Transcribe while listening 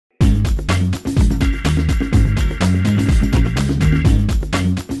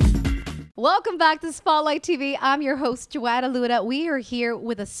Welcome back to Spotlight TV. I'm your host, Johanna Luna. We are here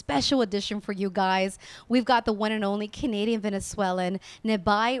with a special edition for you guys. We've got the one and only Canadian Venezuelan,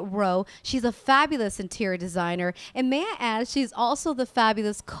 Nebai Roo. She's a fabulous interior designer. And may I add, she's also the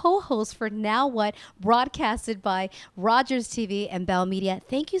fabulous co-host for Now What, broadcasted by Rogers TV and Bell Media.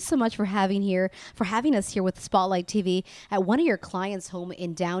 Thank you so much for having us here with Spotlight TV at one of your clients' home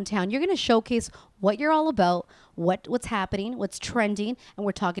in downtown. You're going to showcase what you're all about, what's happening, what's trending, and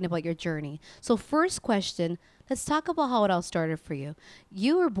we're talking about your journey. So first question, let's talk about how it all started for you.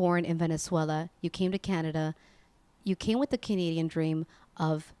 You were born in Venezuela. You came to Canada. You came with the Canadian dream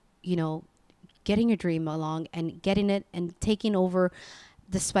of, getting your dream along and getting it and taking over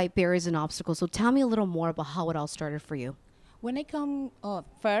despite barriers and obstacles. So tell me a little more about how it all started for you. When I come,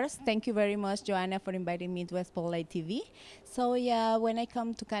 first, thank you very much, Joanna, for inviting me to Spotlight TV. So yeah, when I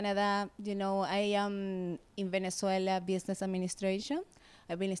come to Canada, I am in Venezuela business administration.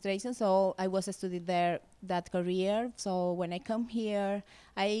 So I was studying there that career. So when I come here,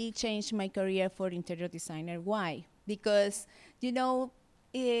 I changed my career for interior designer. Why? Because,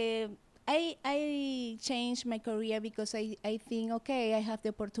 I changed my career because I think, okay, I have the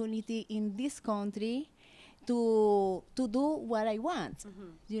opportunity in this country to do what I want,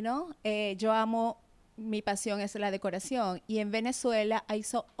 yo amo, mi pasión es la decoración, y en Venezuela I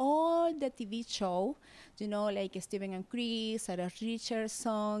saw all the TV show, like Steven and Chris, Sarah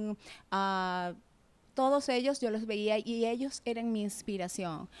Richardson, todos ellos yo los veía y ellos eran mi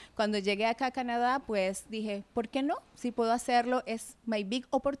inspiración. Cuando llegué acá a Canadá, pues dije, ¿por qué no? Si puedo hacerlo, es my big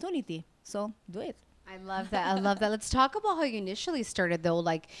opportunity, so do it. I love that. I love that. Let's talk about how you initially started, though.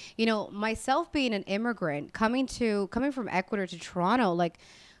 Like, myself being an immigrant, coming from Ecuador to Toronto, like,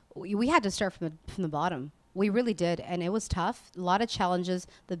 we had to start from the bottom. We really did, and it was tough. A lot of challenges.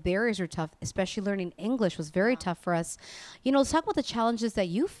 The barriers were tough, especially learning English was very tough for us. Let's talk about the challenges that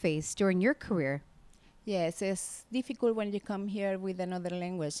you faced during your career. Yes, it's difficult when you come here with another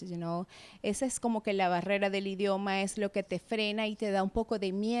language, Esa es como que la barrera del idioma es lo que te frena y te da un poco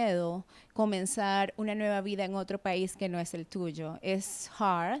de miedo comenzar una nueva vida en otro país que no es el tuyo. It's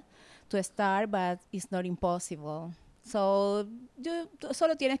hard to start, but it's not impossible. So,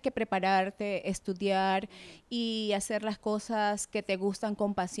 solo tienes que prepararte, estudiar y hacer las cosas que te gustan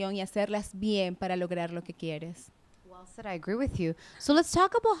con pasión y hacerlas bien para lograr lo que quieres. Well said, I agree with you. So let's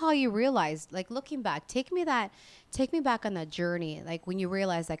talk about how you realized, like looking back, take me back on that journey. Like when you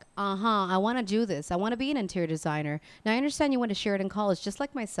realized like, I want to do this. I want to be an interior designer. Now I understand you went to Sheridan College, just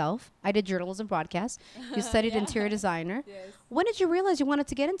like myself. I did journalism broadcast. You studied interior designer. Yes. When did you realize you wanted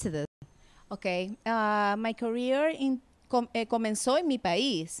to get into this? Okay, my career comenzó en mi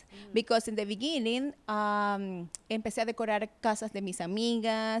país, because in the beginning empecé a decorar casas de mis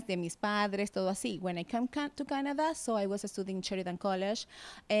amigas, de mis padres, todo así. When I came to Canada, so I was studying Sheridan College,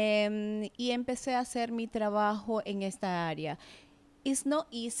 y empecé a hacer mi trabajo en esta área. It's not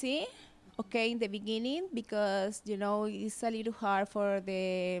easy, okay, in the beginning, because, it's a little hard for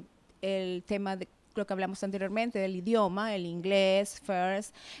el tema de lo que hablamos anteriormente, del idioma, el inglés,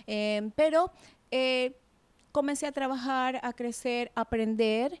 first, pero comencé a trabajar, a crecer, a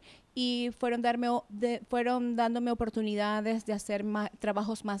aprender y fueron dándome oportunidades de hacer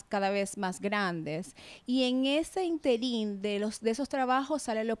trabajos cada vez más grandes. Y en ese interín de esos trabajos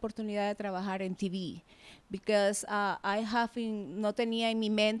sale la oportunidad de trabajar en TV. Because no tenía en mi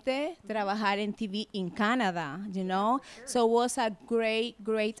mente trabajar en TV in Canada, So it was a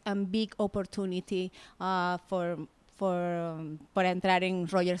great and big opportunity for entrar en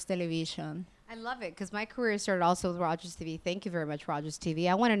Rogers Television. I love it because my career started also with Rogers TV. Thank you very much, Rogers TV.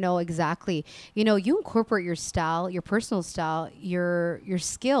 I want to know exactly, you incorporate your style, your personal style, your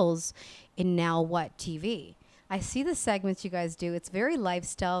skills in Now What TV. I see the segments you guys do. It's very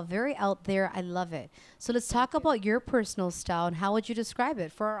lifestyle, very out there. I love it. So let's talk about your personal style and how would you describe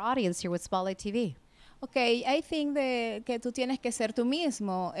it for our audience here with Spotlight TV? Okay, I think que tú tienes que ser tú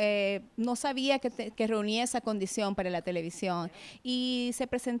mismo. No sabía que reunía esa condición para la televisión. Y se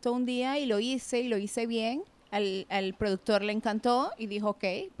presentó un día y lo hice bien. Al productor le encantó y dijo,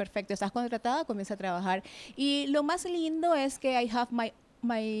 ok, perfecto, estás contratada, comienza a trabajar. Y lo más lindo es que I have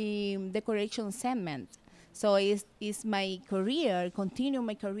my decoration segment. So it's my career, continue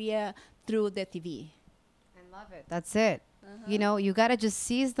my career through the TV. I love it. That's it. You got to just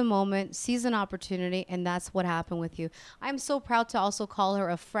seize the moment, seize an opportunity, and that's what happened with you. I'm so proud to also call her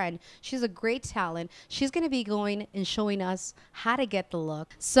a friend. She's a great talent. She's going to be going and showing us how to get the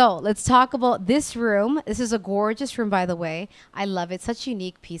look. So let's talk about this room. This is a gorgeous room, by the way. I love it. Such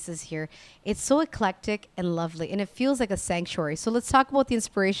unique pieces here. It's so eclectic and lovely, and it feels like a sanctuary. So let's talk about the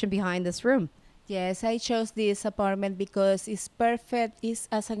inspiration behind this room. Yes, I chose this apartment because it's perfect. It's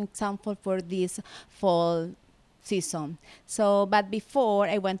as an example for this fall season. So, but before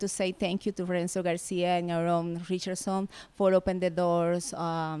I want to say thank you to Renzo Garcia and Aaron Richardson for opening the doors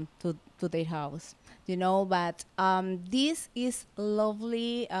to their house. You know, but this is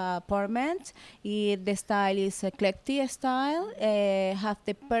lovely apartment. The style is eclectic style. Have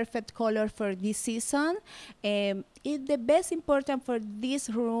the perfect color for this season. The best important for this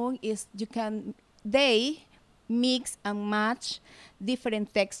room is they mix and match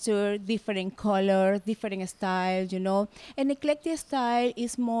different texture, different color, different style, you know. And eclectic style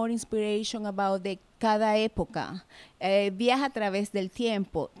is more inspiration about the cada época. Viaja a través del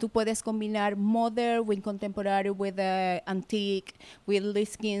tiempo. Tú puedes combinar modern with contemporary, with antique, with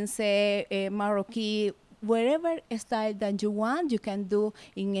Luis XV, Marroquí, wherever style that you want, you can do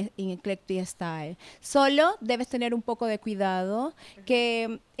in eclectic style. Solo debes tener un poco de cuidado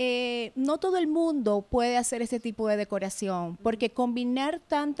que no todo el mundo puede hacer este tipo de decoración, porque combinar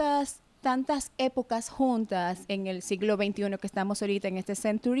tantas épocas juntas en el siglo XXI que estamos ahorita en este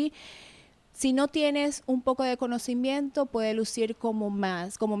century, si no tienes un poco de conocimiento, puede lucir como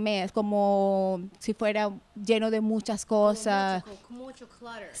si fuera lleno de muchas cosas. Como mucho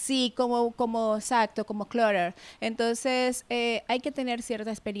clutter. Sí, exacto, como clutter. Entonces, hay que tener cierta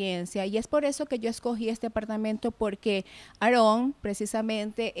experiencia. Y es por eso que yo escogí este apartamento, porque Aaron,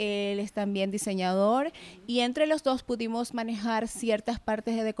 precisamente, él es también diseñador. Y entre los dos pudimos manejar ciertas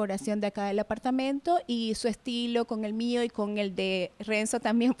partes de decoración de acá del apartamento y su estilo con el mío y con el de Renzo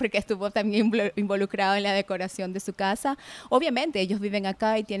también, porque estuvo también involucrado en la decoración de su casa. Obviamente, ellos viven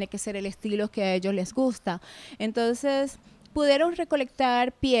acá y tiene que ser el estilo que a ellos les gusta. Entonces, pudieron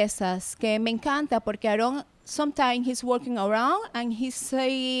recolectar piezas que me encanta, porque Aaron sometimes he's walking around and he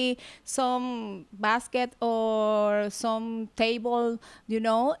see some basket or some table, you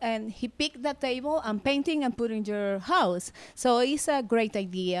know, and he picked that table and painting and put in your house. So it's a great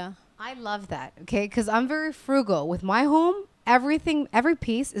idea. I love that, okay? Because I'm very frugal. With my home, every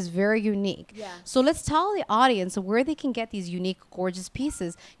piece is very unique. Yeah. So let's tell the audience where they can get these unique, gorgeous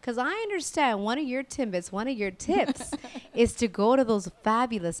pieces. Because I understand one of your tips is to go to those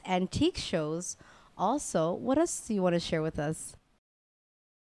fabulous antique shows. Also, what else do you want to share with us?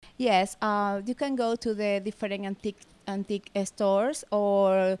 Yes, you can go to the different antique stores,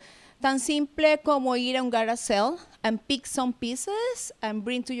 or tan simple como ir a un garage sale and pick some pieces and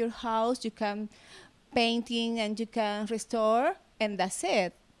bring to your house. You can painting and you can restore, and that's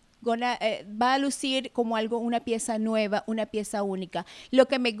it. Va a lucir como una pieza nueva, una pieza única. Lo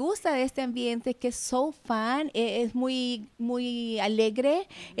que me gusta de este ambiente es que es so fun, es muy alegre,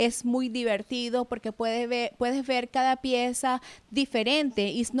 es muy divertido, porque puedes ver cada pieza diferente.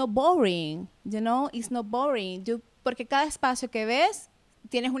 It's not boring, you know, it's not boring. Porque cada espacio que ves,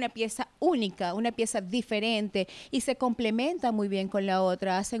 tienes una pieza única, una pieza diferente, y se complementa muy bien con la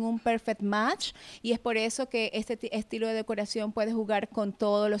otra, hacen un perfect match, y es por eso que este estilo de decoración puede jugar con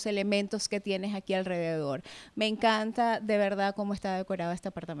todos los elementos que tienes aquí alrededor. Me encanta de verdad cómo está decorado este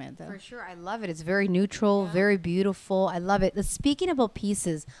apartamento. For sure, I love it. It's very neutral, very beautiful. I love it. Speaking about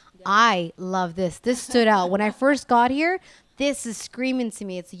pieces, I love this. This stood out. When I first got here, this is screaming to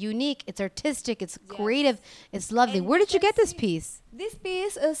me. It's unique, it's artistic, it's creative, it's lovely. Where did you get this piece? This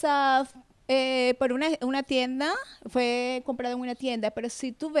piece is por una tienda, fue comprado en una tienda, pero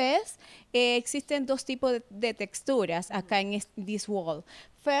si tú ves, existen dos tipos de texturas acá en this wall.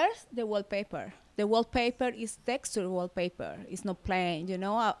 First, the wallpaper. The wallpaper is texture wallpaper. It's not plain, you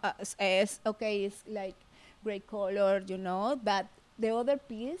know. It's like gray color, you know. But the other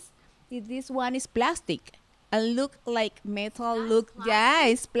piece, this one is plastic. And look like metal,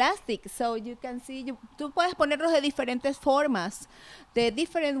 it's plastic. So you can see, tú puedes ponerlos de diferentes formas. The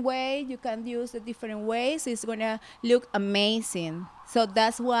different way, you can use the different ways. It's gonna look amazing. So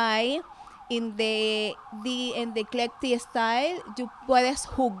that's why in the eclectic style, tú puedes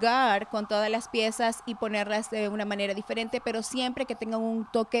jugar con todas las piezas y ponerlas de una manera diferente, pero siempre que tengan un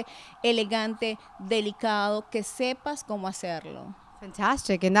toque elegante, delicado, que sepas cómo hacerlo.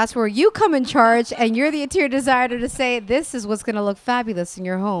 Fantastic. And that's where you come in charge, and you're the interior designer to say this is what's going to look fabulous in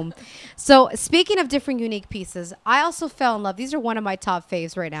your home. So speaking of different unique pieces, I also fell in love. These are one of my top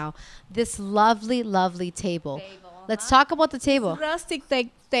faves right now. This lovely, lovely table. Let's talk about the table. Rustic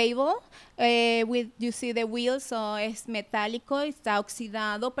table. You see the wheels, so es metálico, está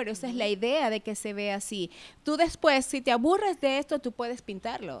oxidado, pero esa es la idea de que se vea así. Tú después, si te aburres de esto, tú puedes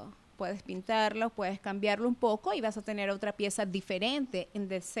pintarlo. Puedes cambiarlo un poco y vas a tener otra pieza diferente in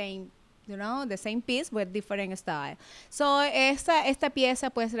the same you know, the same piece with different style. So esta pieza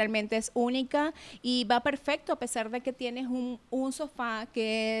pues realmente es única y va perfecto a pesar de que tienes un sofá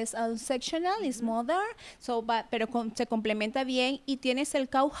que es sectional, is modern, so pero se complementa bien y tienes el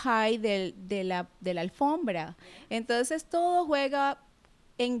cowhide de la alfombra. Entonces todo juega,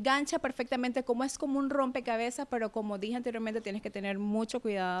 engancha perfectamente, como es como un rompecabezas, pero como dije anteriormente, tienes que tener mucho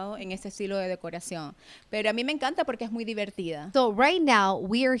cuidado en este estilo de decoración. Pero a mí me encanta porque es muy divertida. So right now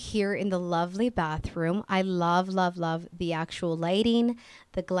we are here in the lovely bathroom. I love, love, love the actual lighting,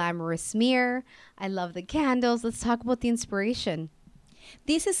 the glamorous mirror. I love the candles. Let's talk about the inspiration.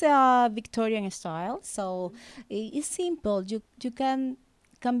 This is a Victorian style, so it's simple. You can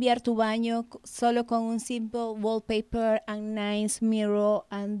cambiar tu baño solo con un simple wallpaper and nice mirror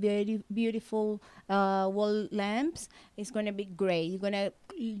and very beautiful wall lamps. It's going to be great.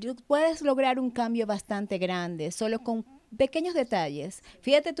 You puedes lograr un cambio bastante grande solo con pequeños detalles.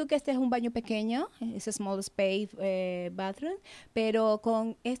 Fíjate tú que este es un baño pequeño, es a small space bathroom, pero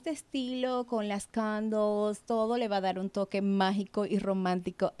con este estilo, con las candles, todo le va a dar un toque mágico y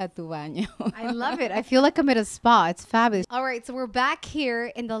romántico a tu baño. I love it. I feel like I'm at a spa. It's fabulous. All right, so we're back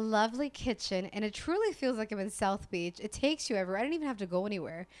here in the lovely kitchen, and it truly feels like I'm in South Beach. It takes you everywhere. I don't even have to go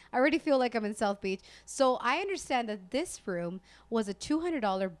anywhere. I already feel like I'm in South Beach. So I understand that this room was a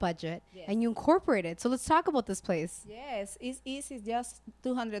 $200 budget, Yes. and you incorporated. So let's talk about this place. Yes, it's easy, just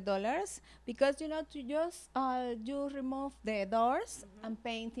 $200 because you know to just you remove the doors and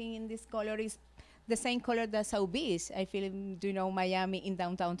painting in this color is the same color that South Beach. I feel you know Miami in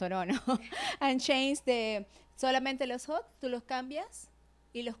downtown Toronto and change solamente los hot, tú los cambias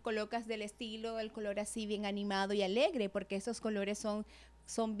y los colocas del estilo, el color así bien animado y alegre porque esos colores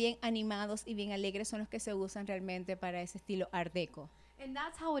son bien animados y bien alegres, son los que se usan realmente para ese estilo Art Deco. And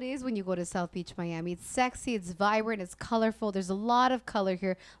that's how it is when you go to South Beach, Miami. It's sexy, it's vibrant, it's colorful. There's a lot of color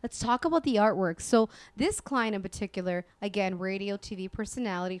here. Let's talk about the artwork. So this client in particular, again, radio, TV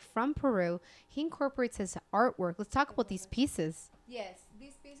personality from Peru, he incorporates his artwork. Let's talk about these pieces. Yes,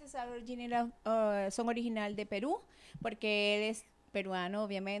 these pieces are son original de Perú porque él es peruano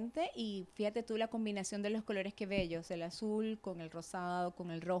obviamente y fíjate tú la combinación de los colores que bellos, el azul con el rosado,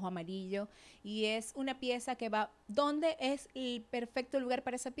 con el rojo amarillo y es una pieza que va, ¿dónde es el perfecto lugar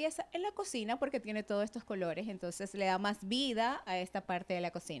para esa pieza? En la cocina porque tiene todos estos colores, entonces le da más vida a esta parte de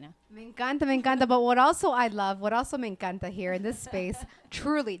la cocina. Me encanta, me encanta. But what also I love, what also me encanta here in this space,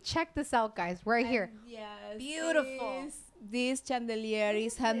 truly, check this out, guys, right here. Yes, Beautiful. This chandelier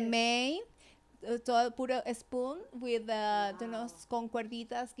is handmade. Todo puro spoon with con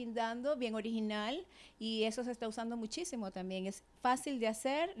cuerditas guindando, bien original y eso se está usando muchísimo también. Es fácil de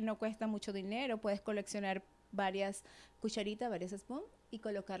hacer, no cuesta mucho dinero, puedes coleccionar varias cucharitas, varias spoon y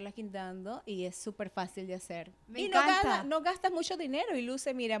colocarlas guindando y es súper fácil de hacer. Me y encanta. no gastas mucho dinero y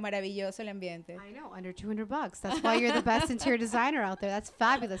luce, mira, maravilloso el ambiente. I know, under $200. That's why you're the best interior designer out there. That's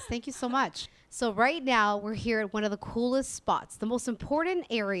fabulous. Thank you so much. So right now we're here at one of the coolest spots, the most important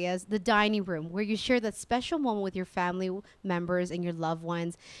areas, the dining room, where you share that special moment with your family members and your loved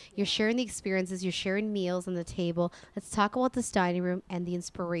ones. You're sharing the experiences, you're sharing meals on the table. Let's talk about this dining room and the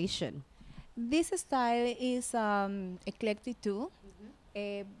inspiration. This style is eclectic too.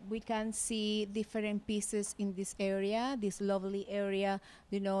 We can see different pieces in this area, this lovely area,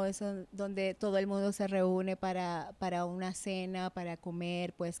 you know, es donde todo el mundo se reúne para una cena, para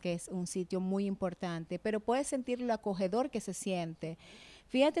comer, pues que es un sitio muy importante, pero puedes sentir lo acogedor que se siente.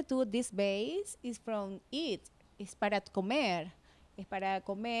 Fíjate tú, this base is from eat, es para comer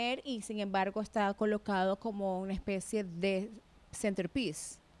y sin embargo está colocado como una especie de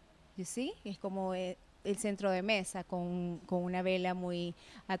centerpiece, you see, es como el centro de mesa con una vela muy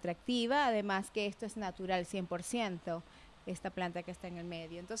atractiva, además que esto es natural 100%, esta planta que está en el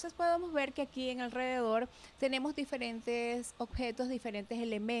medio. Entonces podemos ver que aquí en alrededor tenemos diferentes objetos, diferentes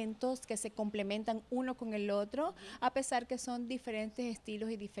elementos que se complementan uno con el otro, a pesar que son diferentes estilos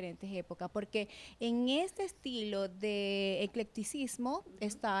y diferentes épocas, porque en este estilo de eclecticismo,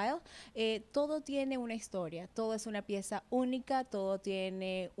 style, todo tiene una historia, todo es una pieza única, todo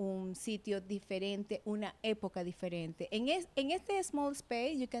tiene un sitio diferente, una época diferente. En este small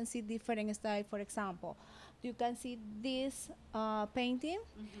space, you can see different style, for example. You can see this painting.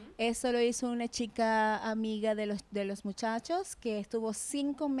 Eso lo hizo una chica amiga de los muchachos que estuvo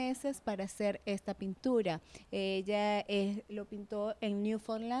 5 meses para hacer esta pintura. Ella lo pintó en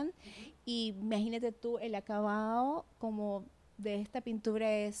Newfoundland y imagínate tú el acabado como de esta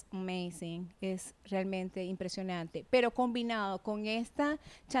pintura es amazing, es realmente impresionante, pero combinado con esta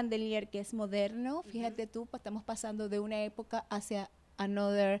chandelier que es moderno, fíjate tú, estamos pasando de una época hacia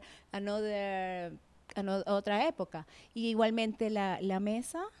otra época. Y igualmente la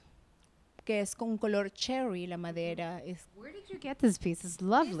mesa, porque es con color cherry la madera. Where did you get this piece? It's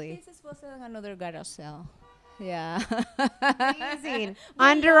lovely. This was another garage sale. Yeah. Amazing.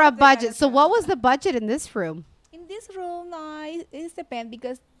 Under a budget. So what was the budget in this room? In this room, it depends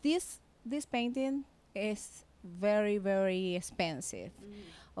because this painting is very, very expensive.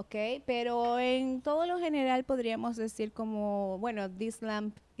 Okay, pero en todo lo general podríamos decir como, bueno, this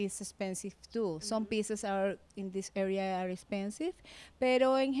lamp is expensive too. Some pieces are in this area are expensive,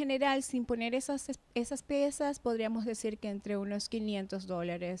 pero en general sin poner esas piezas podríamos decir que entre unos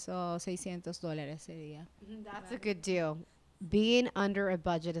 $500 o $600 sería. That's a good deal. Being under a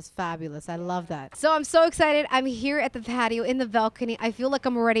budget is fabulous. I love that. So I'm so excited. I'm here at the patio in the balcony. I feel like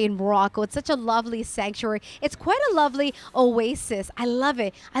I'm already in Morocco. It's such a lovely sanctuary. It's quite a lovely oasis. I love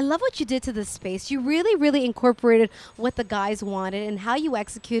it. I love what you did to this space. You really, really incorporated what the guys wanted and how you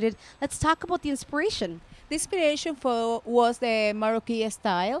executed. Let's talk about the inspiration. The inspiration was the Moroccan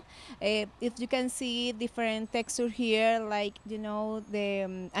style. If you can see different texture here, like, you know,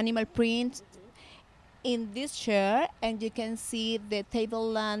 the animal print in this chair, and you can see the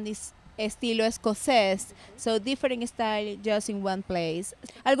tableland is estilo escocés, so different style just in one place.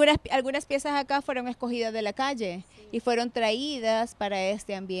 Algunas piezas acá fueron escogidas de la calle y fueron traídas para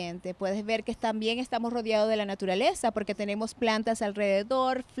este ambiente. Puedes ver que también estamos rodeados de la naturaleza porque tenemos plantas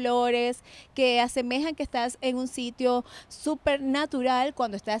alrededor, flores que asemejan que estás en un sitio súper natural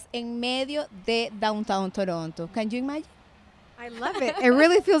cuando estás en medio de Downtown Toronto. Can you imagine? I love it. It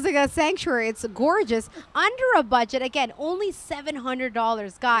really feels like a sanctuary. It's gorgeous. Under a budget. Again, only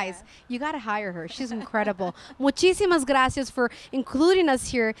 $700. Guys, you got to hire her. She's incredible. Muchísimas gracias for including us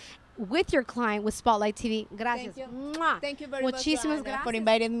here with your client with Spotlight TV. Gracias. Thank you. Mwah. Thank you very Muchísimas much, Johanna, gracias. for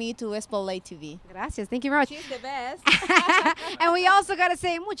inviting me to Spotlight TV. Gracias. Thank you very much. She's the best. And we also got to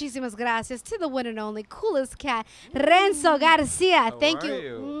say muchísimas gracias to the one and only coolest cat, Renzo Garcia. Thank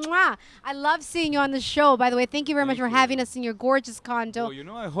you. Mwah. I love seeing you on the show. By the way, thank you very much for having us in your gorgeous condo. Well, you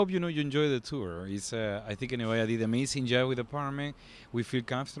know, I hope you enjoy the tour. It's I think anyway I did an amazing job with the apartment. We feel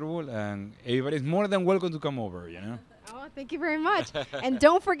comfortable, and everybody's more than welcome to come over. You know. Oh, thank you very much. And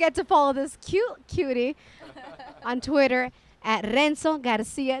don't forget to follow this cute cutie on Twitter at Renzo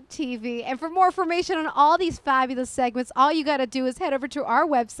Garcia TV. And for more information on all these fabulous segments, all you got to do is head over to our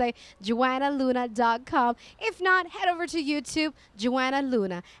website, johannaluna.com. If not, head over to YouTube, Johanna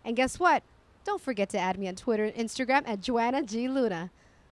Luna. And guess what? Don't forget to add me on Twitter and Instagram at Johanna G. Luna.